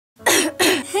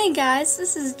Hey guys,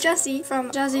 this is Jessie from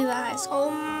Jessie Lies.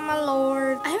 Oh my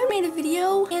lord, I haven't made a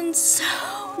video in so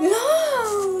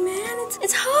long, man.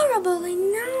 It's horrible, I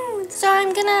know. So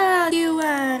I'm gonna do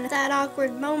that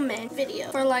awkward moment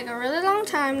video. For like a really long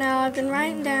time now, I've been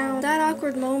writing down that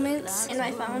awkward moments in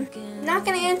my phone. Not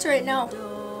gonna answer it, no.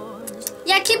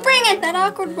 Yeah, keep bringing! That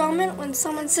awkward moment when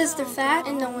someone says they're fat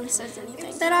and no one says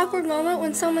anything. That awkward moment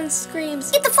when someone screams,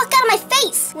 "Get the fuck out of my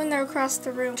face!" when they're across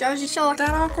the room. Josie Shaw.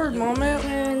 That awkward moment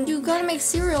when you go to make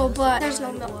cereal but there's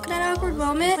no milk. That awkward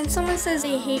moment when someone says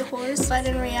they hate horse but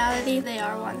in reality they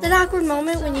are one. That awkward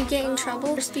moment when you get in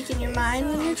trouble for speaking your mind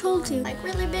when you're told to. Like,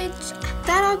 really, bitch?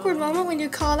 That awkward moment when you're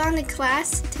called on to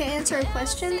class to answer a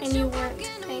question and you weren't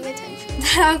paying attention.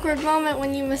 That awkward moment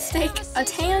when you mistake a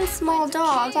tan small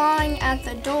dog clawing at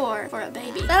the door for a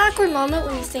baby. That awkward moment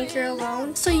when you think you're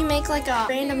alone, so you make like a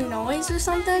random noise or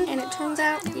something and it turns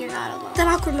out you're not alone. That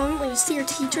awkward moment when you see your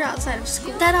teacher outside of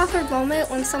school. That awkward moment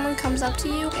when someone comes up to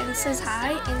you and says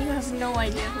hi and you have no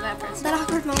idea who that person is. That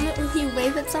awkward moment when you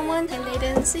wave at someone and they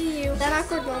didn't see you. That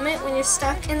awkward moment when you're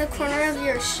stuck in the corner of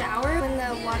your shower when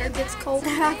the water gets cold.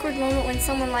 That awkward moment when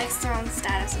someone likes their own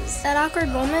statuses. That awkward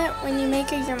moment when you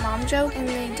make a your mom joke and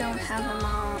they don't have a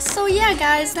mom. So yeah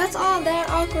guys, that's all that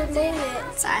awkward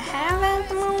moments I have at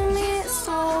the moment.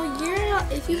 So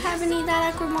if you have any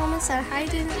that awkward moments that I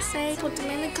didn't say, put them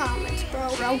in the comments,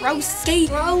 bro. Roasty,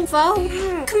 bro.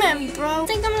 Come at me, bro. I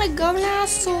think I'm gonna go now,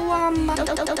 so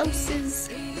doses.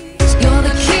 You're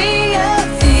the key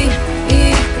of the